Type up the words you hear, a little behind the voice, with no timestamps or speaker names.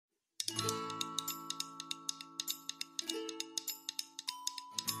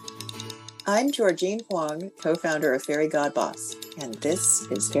I'm Georgine Huang, co-founder of Fairygodboss, and this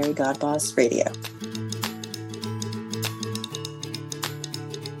is Fairygodboss Radio.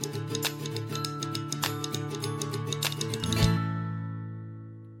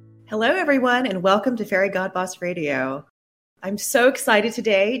 Hello, everyone, and welcome to Fairygodboss Radio. I'm so excited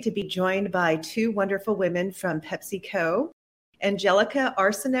today to be joined by two wonderful women from PepsiCo, Angelica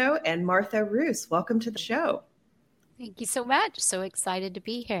Arceneaux and Martha Roos. Welcome to the show. Thank you so much. So excited to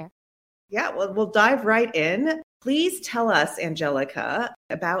be here. Yeah, well, we'll dive right in. Please tell us, Angelica,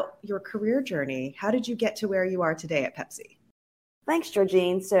 about your career journey. How did you get to where you are today at Pepsi? Thanks,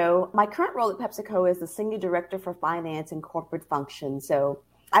 Georgine. So my current role at PepsiCo is the Senior Director for Finance and Corporate Functions. So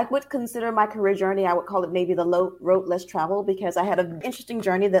I would consider my career journey, I would call it maybe the road less traveled, because I had an interesting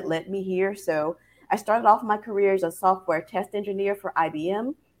journey that led me here. So I started off my career as a software test engineer for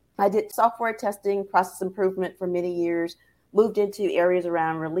IBM. I did software testing, process improvement for many years, moved into areas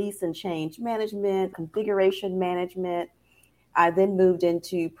around release and change management, configuration management. I then moved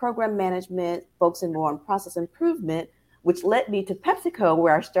into program management, focusing more on process improvement, which led me to PepsiCo,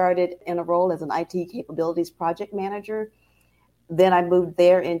 where I started in a role as an IT capabilities project manager. Then I moved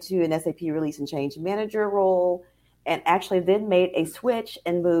there into an SAP release and change manager role, and actually then made a switch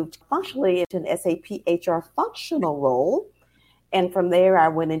and moved functionally into an SAP HR functional role. And from there, I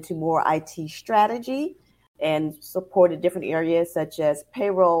went into more IT strategy and supported different areas such as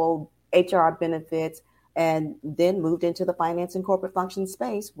payroll, HR benefits, and then moved into the finance and corporate function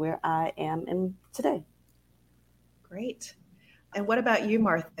space where I am in today. Great. And what about you,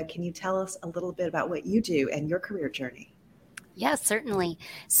 Martha? Can you tell us a little bit about what you do and your career journey? Yes, certainly.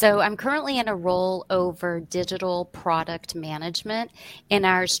 So I'm currently in a role over digital product management in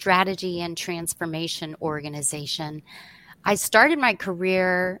our strategy and transformation organization. I started my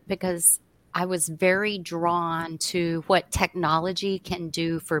career because I was very drawn to what technology can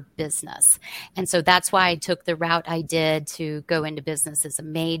do for business. And so that's why I took the route I did to go into business as a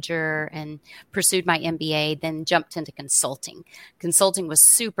major and pursued my MBA, then jumped into consulting. Consulting was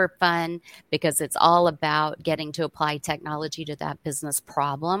super fun because it's all about getting to apply technology to that business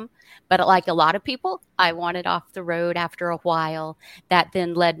problem. But like a lot of people, I wanted off the road after a while. That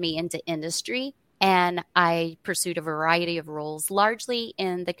then led me into industry. And I pursued a variety of roles, largely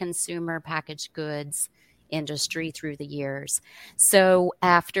in the consumer packaged goods industry through the years. So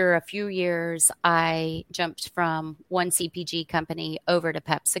after a few years, I jumped from one CPG company over to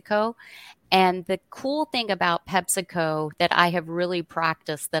PepsiCo. And the cool thing about PepsiCo that I have really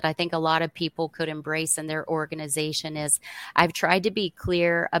practiced that I think a lot of people could embrace in their organization is I've tried to be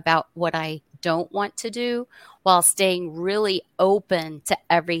clear about what I don't want to do while staying really open to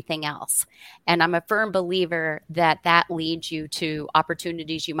everything else. And I'm a firm believer that that leads you to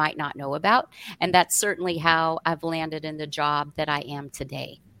opportunities you might not know about. And that's certainly how I've landed in the job that I am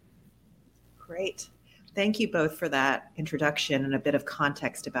today. Great. Thank you both for that introduction and a bit of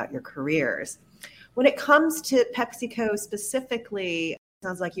context about your careers. When it comes to PepsiCo specifically, it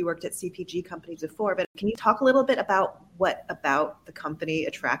sounds like you worked at CPG companies before, but can you talk a little bit about what about the company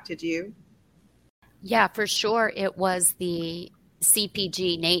attracted you? Yeah, for sure. It was the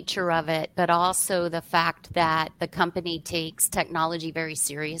CPG nature of it, but also the fact that the company takes technology very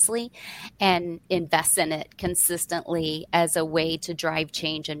seriously and invests in it consistently as a way to drive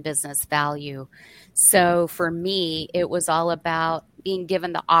change and business value. So for me, it was all about being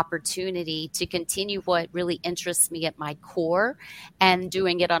given the opportunity to continue what really interests me at my core and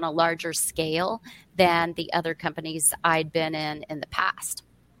doing it on a larger scale than the other companies I'd been in the past.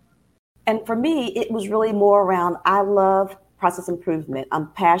 And for me, it was really more around, I love process improvement. I'm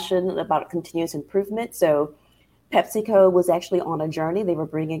passionate about continuous improvement. So PepsiCo was actually on a journey. They were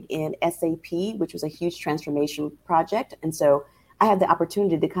bringing in SAP, which was a huge transformation project. And so I had the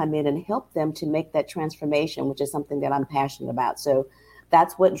opportunity to come in and help them to make that transformation, which is something that I'm passionate about. So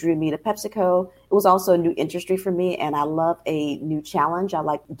that's what drew me to PepsiCo. It was also a new industry for me, and I love a new challenge. I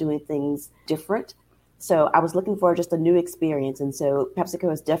like doing things different. So I was looking for just a new experience. And so PepsiCo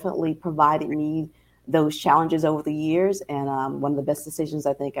has definitely provided me those challenges over the years, and one of the best decisions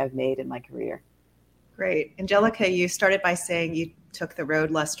I think I've made in my career. Great. Angelica, you started by saying you took the road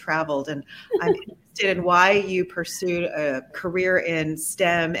less traveled, and I'm interested in why you pursued a career in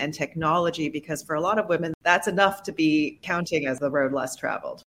STEM and technology, because for a lot of women, that's enough to be counting as the road less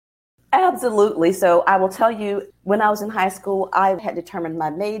traveled. Absolutely. So I will tell you, when I was in high school, I had determined my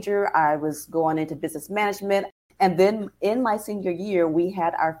major. I was going into business management. And then in my senior year, we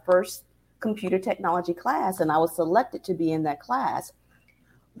had our first computer technology class, and I was selected to be in that class.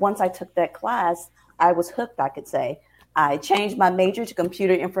 Once I took that class, I was hooked, I could say. I changed my major to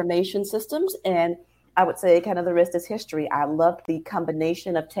computer information systems, and I would say kind of the rest is history. I loved the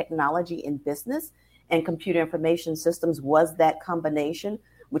combination of technology in business, and computer information systems was that combination,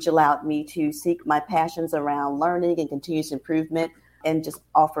 which allowed me to seek my passions around learning and continuous improvement, and just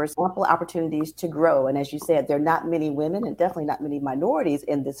offers ample opportunities to grow. And as you said, there are not many women and definitely not many minorities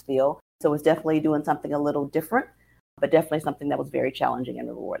in this field. So it's definitely doing something a little different, but definitely something that was very challenging and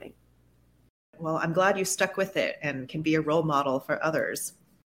rewarding. Well, I'm glad you stuck with it and can be a role model for others.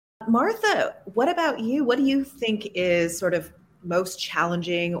 Martha, what about you? What do you think is sort of most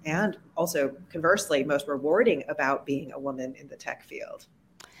challenging and also conversely most rewarding about being a woman in the tech field?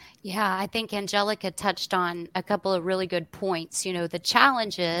 Yeah, I think Angelica touched on a couple of really good points. You know, the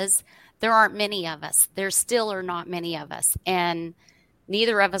challenge is there aren't many of us. There still are not many of us. And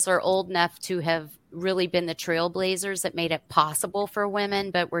neither of us are old enough to have really been the trailblazers that made it possible for women,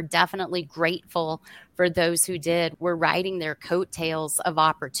 but we're definitely grateful for those who did. We're riding their coattails of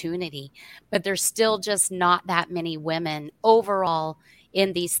opportunity, but there's still just not that many women overall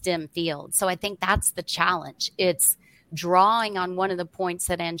in these STEM fields. So I think that's the challenge. It's drawing on one of the points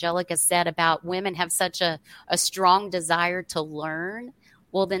that Angelica said about women have such a strong desire to learn.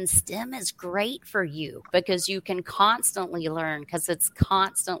 Well, then STEM is great for you because you can constantly learn because it's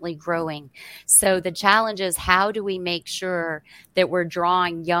constantly growing. So the challenge is, how do we make sure that we're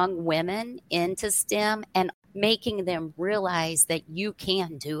drawing young women into STEM and making them realize that you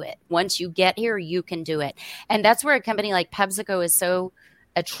can do it. Once you get here, you can do it. And that's where a company like PepsiCo is so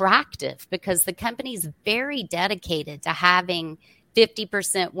attractive, because the company is very dedicated to having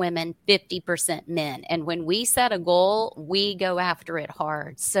 50% women, 50% men. And when we set a goal, we go after it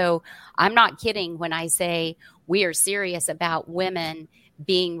hard. So I'm not kidding when I say we are serious about women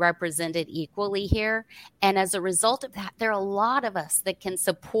being represented equally here. And as a result of that, there are a lot of us that can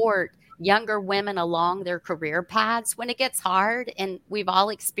support younger women along their career paths when it gets hard. And we've all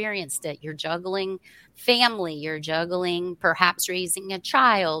experienced it. You're juggling family, you're juggling perhaps raising a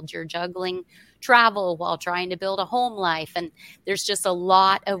child, you're juggling travel while trying to build a home life. And there's just a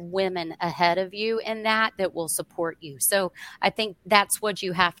lot of women ahead of you in that will support you. So I think that's what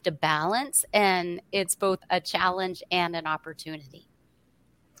you have to balance. And it's both a challenge and an opportunity.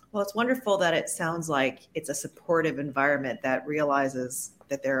 Well, it's wonderful that it sounds like it's a supportive environment that realizes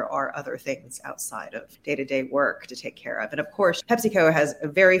that there are other things outside of day-to-day work to take care of. And of course, PepsiCo has a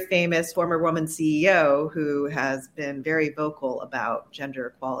very famous former woman CEO who has been very vocal about gender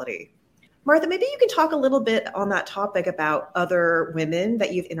equality. Martha, maybe you can talk a little bit on that topic about other women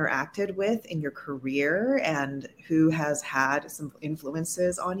that you've interacted with in your career and who has had some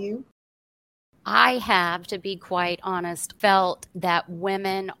influences on you. I have, to be quite honest, felt that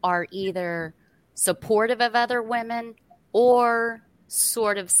women are either supportive of other women or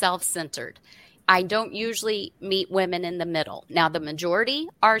sort of self-centered. I don't usually meet women in the middle. Now, the majority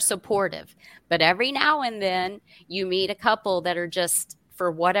are supportive, but every now and then you meet a couple that are just,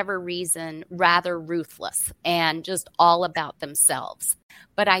 for whatever reason, rather ruthless and just all about themselves.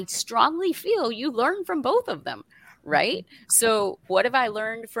 But I strongly feel you learn from both of them, right? So what have I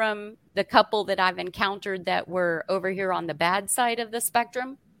learned from the couple that I've encountered that were over here on the bad side of the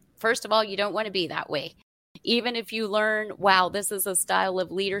spectrum? First of all, you don't want to be that way. Even if you learn, wow, this is a style of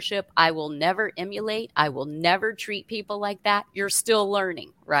leadership I will never emulate, I will never treat people like that, you're still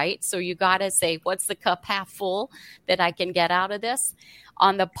learning, right? So you got to say, what's the cup half full that I can get out of this?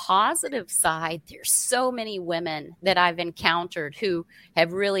 On the positive side, there's so many women that I've encountered who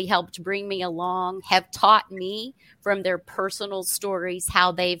have really helped bring me along, have taught me from their personal stories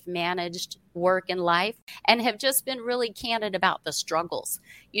how they've managed work and life, and have just been really candid about the struggles.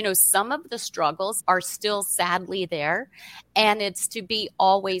 You know, some of the struggles are still sadly there, and it's to be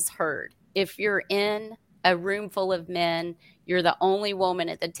always heard. If you're in a room full of men, you're the only woman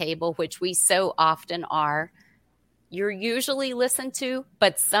at the table, which we so often are. You're usually listened to,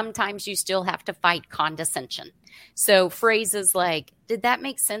 but sometimes you still have to fight condescension. So phrases like, did that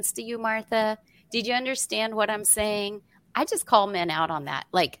make sense to you, Martha? Did you understand what I'm saying? I just call men out on that.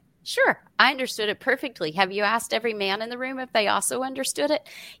 Like, sure, I understood it perfectly. Have you asked every man in the room if they also understood it?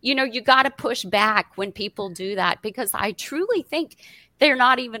 You know, you got to push back when people do that, because I truly think they're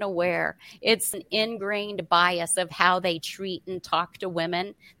not even aware. It's an ingrained bias of how they treat and talk to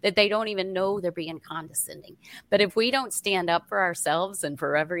women that they don't even know they're being condescending. But if we don't stand up for ourselves and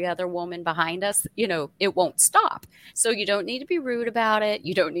for every other woman behind us, you know, it won't stop. So you don't need to be rude about it.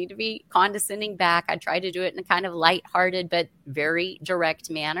 You don't need to be condescending back. I try to do it in a kind of lighthearted but very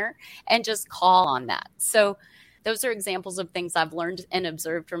direct manner and just call on that. So those are examples of things I've learned and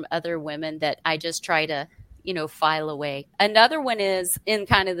observed from other women that I just try to file away. Another one is in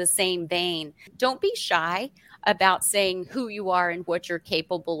kind of the same vein. Don't be shy about saying who you are and what you're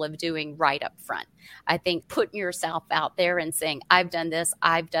capable of doing right up front. I think putting yourself out there and saying, I've done this,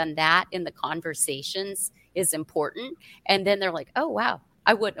 I've done that in the conversations is important. And then they're like, oh, wow,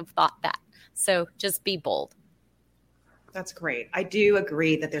 I wouldn't have thought that. So just be bold. That's great. I do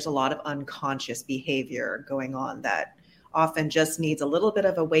agree that there's a lot of unconscious behavior going on that often just needs a little bit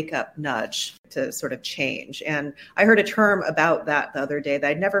of a wake up nudge to sort of change. And I heard a term about that the other day that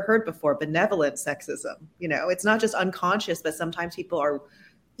I'd never heard before, benevolent sexism. You know, it's not just unconscious, but sometimes people are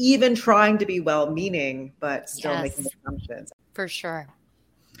even trying to be well-meaning, but still making assumptions. For sure.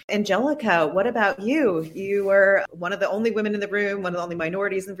 Angelica, what about you? You were one of the only women in the room, one of the only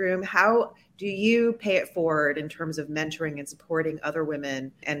minorities in the room. How do you pay it forward in terms of mentoring and supporting other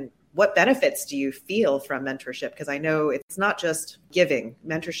women? And what benefits do you feel from mentorship? Because I know it's not just giving.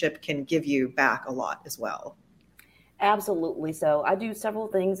 Mentorship can give you back a lot as well. Absolutely. So I do several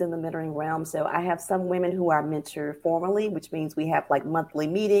things in the mentoring realm. So I have some women who are mentored formally, which means we have like monthly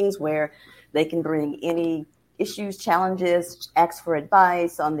meetings where they can bring any issues, challenges, ask for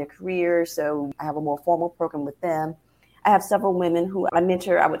advice on their career. So I have a more formal program with them. I have several women who I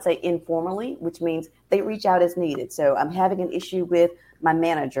mentor, I would say informally, which means they reach out as needed. So I'm having an issue with my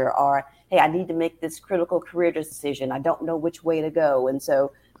manager, or, hey, I need to make this critical career decision. I don't know which way to go. And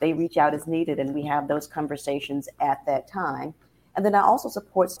so they reach out as needed, and we have those conversations at that time. And then I also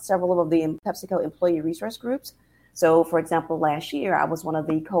support several of the PepsiCo employee resource groups. So, for example, last year, I was one of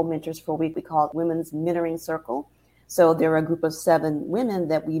the co-mentors for a week we called Women's Mentoring Circle. So there were a group of 7 women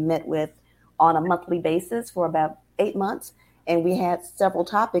that we met with on a monthly basis for about 8 months. And we had several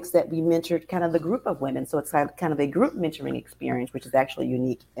topics that we mentored kind of the group of women. So it's kind of a group mentoring experience, which is actually a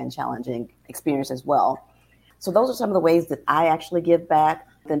unique and challenging experience as well. So those are some of the ways that I actually give back.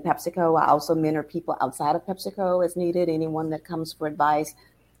 Then PepsiCo, I also mentor people outside of PepsiCo as needed. Anyone that comes for advice,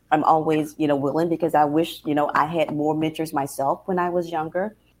 I'm always, willing, because I wish, I had more mentors myself when I was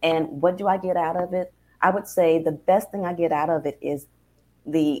younger. And what do I get out of it? I would say the best thing I get out of it is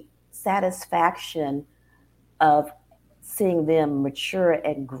the satisfaction of seeing them mature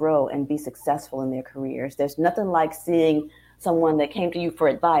and grow and be successful in their careers. There's nothing like seeing someone that came to you for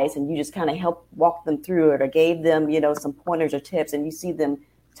advice and you just kind of helped walk them through it or gave them, some pointers or tips, and you see them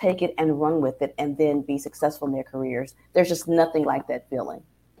take it and run with it and then be successful in their careers. There's just nothing like that feeling.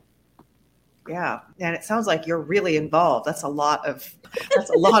 Yeah. And it sounds like you're really involved. That's a lot of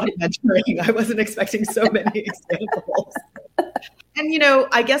mentoring. I wasn't expecting so many examples. And,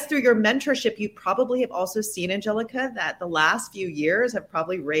 I guess through your mentorship, you probably have also seen, Angelica, that the last few years have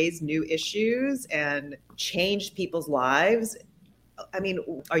probably raised new issues and changed people's lives. I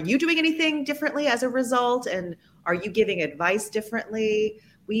mean, are you doing anything differently as a result? And are you giving advice differently?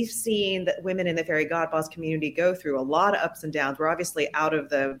 We've seen that women in the Fairygodboss community go through a lot of ups and downs. We're obviously out of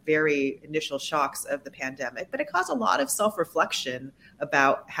the very initial shocks of the pandemic, but it caused a lot of self-reflection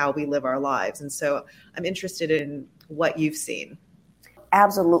about how we live our lives. And so I'm interested in what you've seen.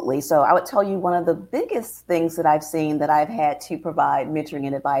 Absolutely. So I would tell you one of the biggest things that I've seen that I've had to provide mentoring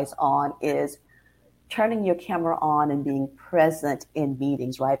and advice on is turning your camera on and being present in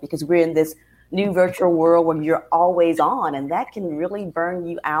meetings, right? Because we're in this new virtual world where you're always on, and that can really burn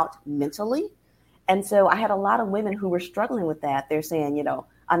you out mentally. And so I had a lot of women who were struggling with that. They're saying,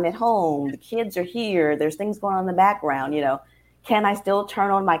 I'm at home, the kids are here, there's things going on in the background, can I still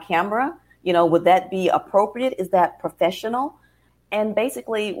turn on my camera? Would that be appropriate? Is that professional? And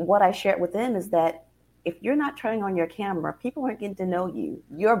basically what I shared with them is that if you're not turning on your camera, people aren't getting to know you.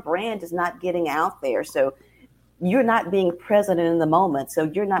 Your brand is not getting out there. So you're not being present in the moment. So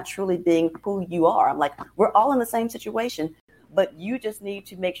you're not truly being who you are. I'm like, we're all in the same situation, but you just need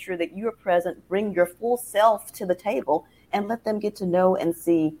to make sure that you're present, bring your full self to the table, and let them get to know and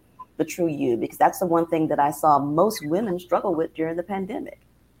see the true you, because that's the one thing that I saw most women struggle with during the pandemic.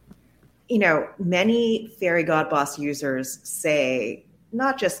 Many Fairygodboss users say,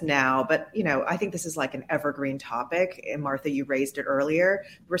 not just now, but, I think this is like an evergreen topic. And Martha, you raised it earlier,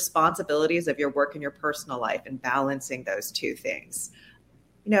 responsibilities of your work and your personal life and balancing those two things.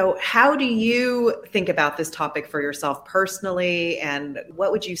 How do you think about this topic for yourself personally? And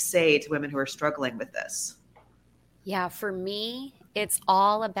what would you say to women who are struggling with this? Yeah, for me, it's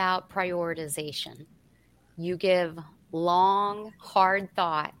all about prioritization. You give long, hard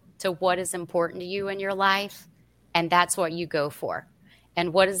thought to what is important to you in your life, and that's what you go for.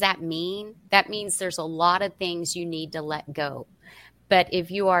 And what does that mean? That means there's a lot of things you need to let go. But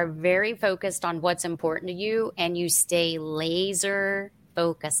if you are very focused on what's important to you and you stay laser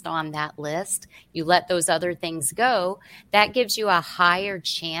focused on that list, you let those other things go, that gives you a higher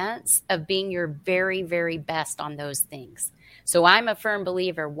chance of being your very, very best on those things. So I'm a firm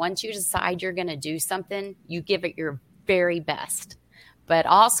believer, once you decide you're going to do something, you give it your very best. But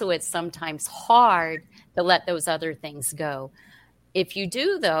also it's sometimes hard to let those other things go. If you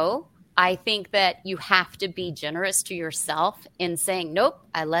do, though, I think that you have to be generous to yourself in saying, nope,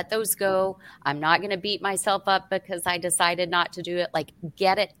 I let those go. I'm not going to beat myself up because I decided not to do it. Like,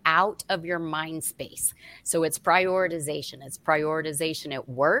 get it out of your mind space. So it's prioritization. It's prioritization at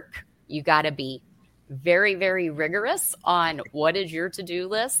work. You got to be very, very rigorous on what is your to-do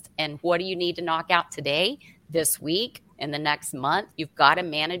list and what do you need to knock out today, this week, in the next month. You've got to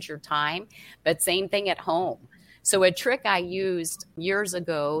manage your time. But same thing at home. So a trick I used years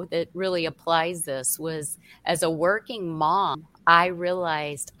ago that really applies this was, as a working mom, I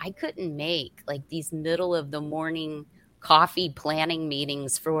realized I couldn't make like these middle of the morning coffee planning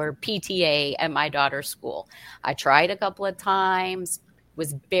meetings for PTA at my daughter's school. I tried a couple of times,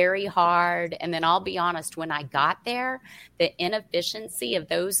 was very hard. And then I'll be honest, when I got there, the inefficiency of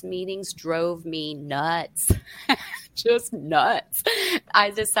those meetings drove me nuts. Just nuts.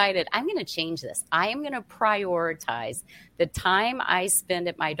 I decided I'm going to change this. I am going to prioritize the time I spend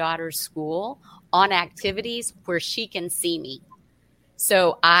at my daughter's school on activities where she can see me.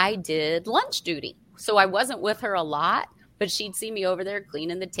 So I did lunch duty. So I wasn't with her a lot, but she'd see me over there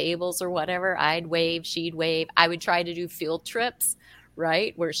cleaning the tables or whatever. I'd wave, she'd wave. I would try to do field trips,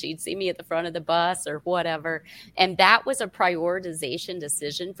 right, where she'd see me at the front of the bus or whatever. And that was a prioritization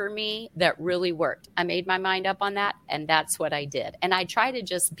decision for me that really worked. I made my mind up on that, and that's what I did. And I try to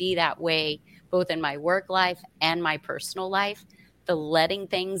just be that way, both in my work life and my personal life. The letting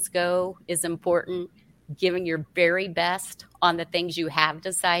things go is important, giving your very best on the things you have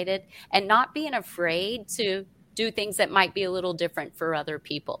decided, and not being afraid to do things that might be a little different for other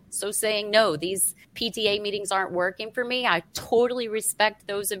people. So saying, no, these PTA meetings aren't working for me. I totally respect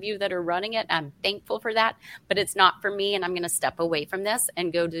those of you that are running it. I'm thankful for that, but it's not for me. And I'm going to step away from this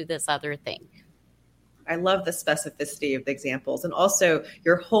and go do this other thing. I love the specificity of the examples. And also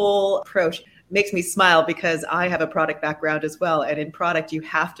your whole approach makes me smile because I have a product background as well. And in product, you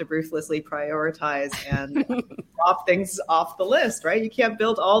have to ruthlessly prioritize and drop things off the list, right? You can't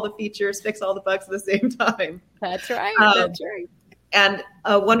build all the features, fix all the bugs at the same time. That's right. That's right. And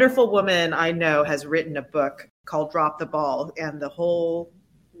a wonderful woman I know has written a book called Drop the Ball. And the whole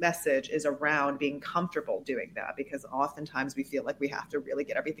message is around being comfortable doing that, because oftentimes we feel like we have to really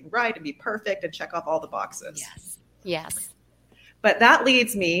get everything right and be perfect and check off all the boxes. Yes. Yes. But that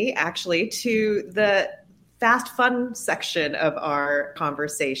leads me actually to the fast fun section of our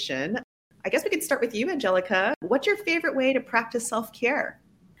conversation. I guess we could start with you, Angelica. What's your favorite way to practice self-care?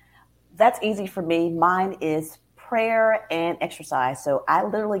 That's easy for me. Mine is prayer and exercise. So I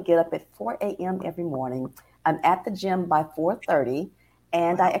literally get up at 4 a.m. every morning. I'm at the gym by 4:30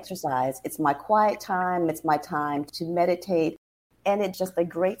 and I exercise. It's my quiet time. It's my time to meditate. And it's just a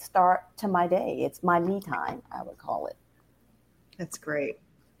great start to my day. It's my me time, I would call it. That's great.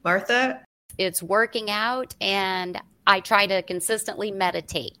 Martha? It's working out, and I try to consistently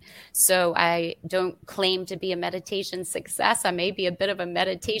meditate. So I don't claim to be a meditation success. I may be a bit of a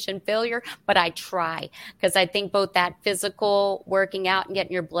meditation failure, but I try, because I think both that physical working out and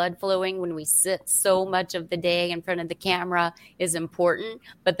getting your blood flowing when we sit so much of the day in front of the camera is important,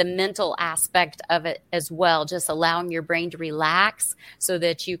 but the mental aspect of it as well, just allowing your brain to relax so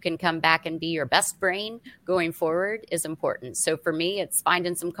that you can come back and be your best brain going forward is important. So for me, it's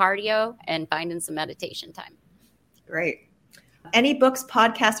finding some cardio and finding some meditation time. Great. Any books,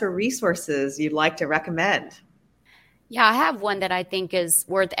 podcasts, or resources you'd like to recommend? Yeah, I have one that I think is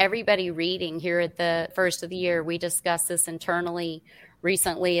worth everybody reading here at the first of the year. We discussed this internally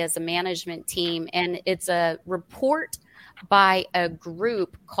recently as a management team, and it's a report by a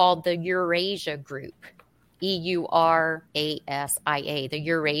group called the Eurasia Group. EURASIA, the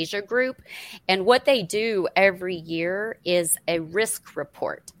Eurasia Group. And what they do every year is a risk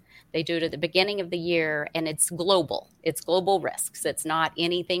report. They do it at the beginning of the year, and it's global. It's global risks. It's not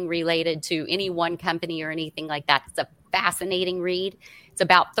anything related to any one company or anything like that. It's a fascinating read. It's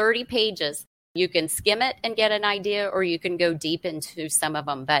about 30 pages. You can skim it and get an idea, or you can go deep into some of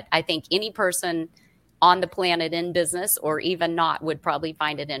them. But I think any person on the planet in business or even not would probably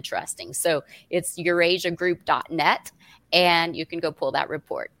find it interesting. So it's eurasiagroup.net, and you can go pull that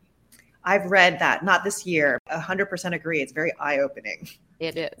report. I've read that, not this year. 100% agree. It's very eye-opening.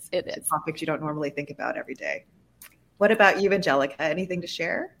 It is. It is. Topics you don't normally think about every day. What about you, Angelica? Anything to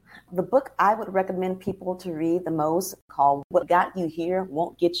share? The book I would recommend people to read the most, called What Got You Here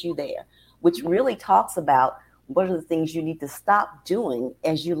Won't Get You There, which really talks about what are the things you need to stop doing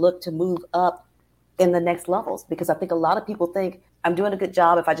as you look to move up in the next levels. Because I think a lot of people think, I'm doing a good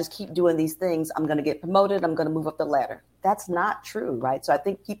job. If I just keep doing these things, I'm going to get promoted. I'm going to move up the ladder. that's not true, right? So I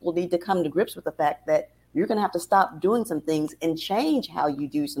think people need to come to grips with the fact that you're going to have to stop doing some things and change how you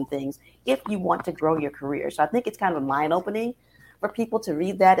do some things if you want to grow your career. So I think it's kind of a mind opening for people to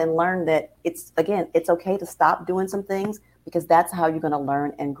read that and learn that it's okay to stop doing some things, because that's how you're going to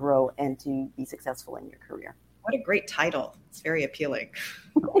learn and grow and to be successful in your career. What a great title. It's very appealing.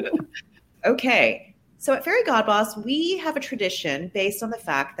 Okay. So at Fairygodboss, we have a tradition based on the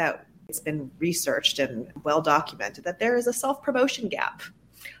fact that it's been researched and well documented that there is a self-promotion gap,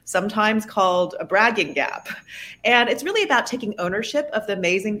 sometimes called a bragging gap. And it's really about taking ownership of the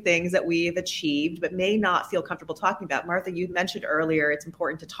amazing things that we've achieved, but may not feel comfortable talking about. Martha, you mentioned earlier, it's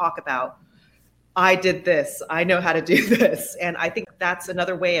important to talk about, I did this, I know how to do this. And I think that's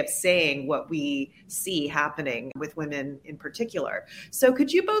another way of saying what we see happening with women in particular. So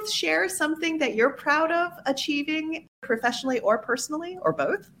could you both share something that you're proud of achieving professionally or personally, or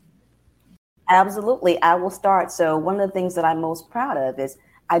both? Absolutely. I will start. So one of the things that I'm most proud of is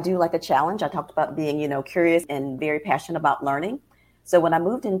I do like a challenge. I talked about being, curious and very passionate about learning. So when I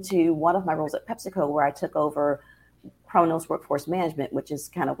moved into one of my roles at PepsiCo, where I took over Chronos Workforce Management, which is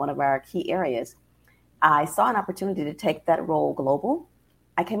kind of one of our key areas, I saw an opportunity to take that role global.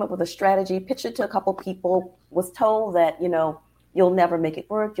 I came up with a strategy, pitched it to a couple people, was told that, you'll never make it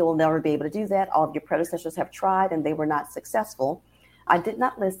work. You'll never be able to do that. All of your predecessors have tried and they were not successful. I did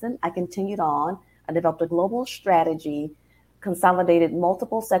not listen. I continued on. I developed a global strategy, consolidated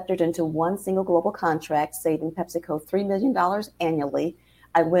multiple sectors into one single global contract, saving PepsiCo $3 million annually.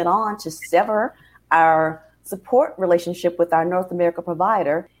 I went on to sever our support relationship with our North America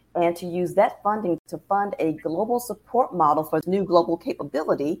provider and to use that funding to fund a global support model for new global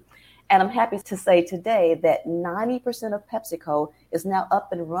capability. And I'm happy to say today that 90% of PepsiCo is now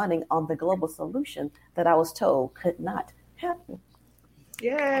up and running on the global solution that I was told could not happen.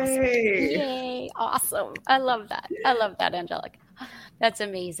 Yay! Yay! Awesome. I love that, Angelica. That's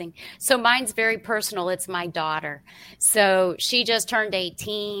amazing. So mine's very personal. It's my daughter. So she just turned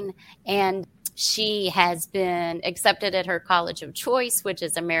 18 and she has been accepted at her college of choice, which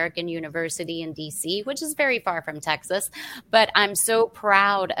is American University in DC, which is very far from Texas. But I'm so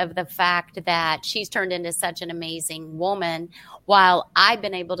proud of the fact that she's turned into such an amazing woman while I've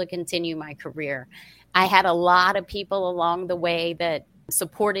been able to continue my career. I had a lot of people along the way that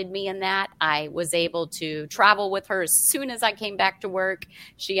supported me in that. I was able to travel with her as soon as I came back to work.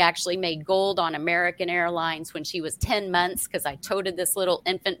 She actually made gold on American Airlines when she was 10 months because I toted this little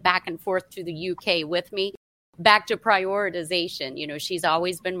infant back and forth to the UK with me. Back to prioritization, she's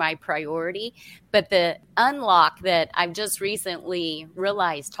always been my priority. But the unlock that I've just recently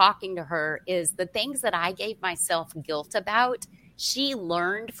realized talking to her is the things that I gave myself guilt about, she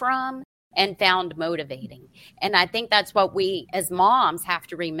learned from and found motivating. And I think that's what we as moms have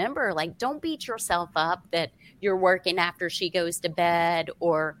to remember. Like, don't beat yourself up that you're working after she goes to bed,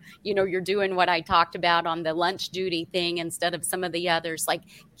 or, you're doing what I talked about on the lunch duty thing instead of some of the others. Like,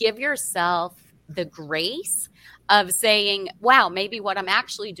 give yourself the grace of saying, wow, maybe what I'm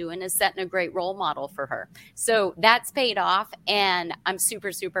actually doing is setting a great role model for her. So that's paid off. And I'm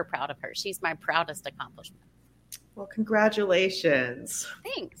super, super proud of her. She's my proudest accomplishment. Well, congratulations.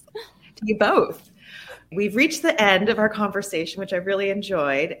 Thanks. To you both. We've reached the end of our conversation, which I really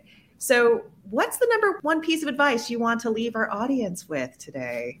enjoyed. So what's the number one piece of advice you want to leave our audience with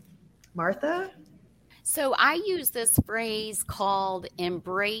today? Martha? So I use this phrase called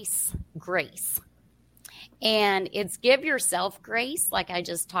embrace grace. And it's give yourself grace, like I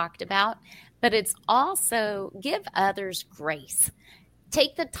just talked about, but it's also give others grace.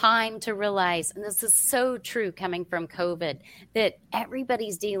 Take the time to realize, and this is so true coming from COVID, that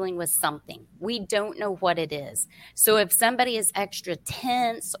everybody's dealing with something. We don't know what it is. So if somebody is extra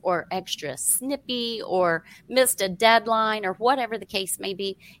tense or extra snippy or missed a deadline or whatever the case may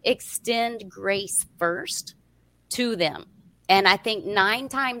be, extend grace first to them. And I think 9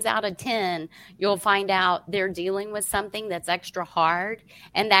 times out of 10, you'll find out they're dealing with something that's extra hard,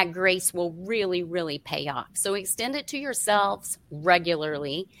 and that grace will really, really pay off. So extend it to yourselves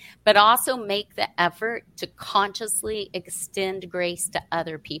regularly, but also make the effort to consciously extend grace to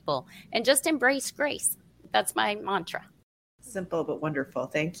other people and just embrace grace. That's my mantra. Simple but wonderful.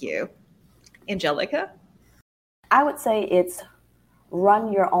 Thank you. Angelica? I would say it's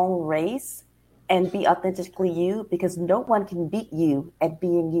run your own race and be authentically you, because no one can beat you at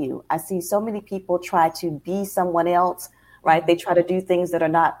being you. I see so many people try to be someone else, right? They try to do things that are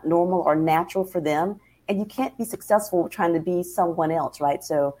not normal or natural for them. And you can't be successful trying to be someone else, right?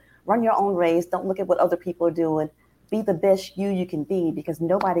 So run your own race. Don't look at what other people are doing. Be the best you can be, because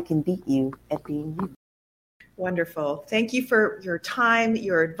nobody can beat you at being you. Wonderful. Thank you for your time,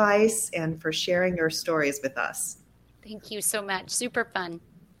 your advice, and for sharing your stories with us. Thank you so much. Super fun.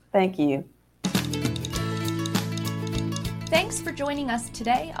 Thank you. Thanks for joining us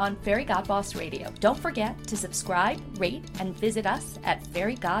today on Fairygodboss Radio. Don't forget to subscribe, rate, and visit us at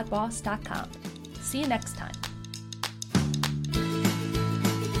fairygodboss.com. See you next time.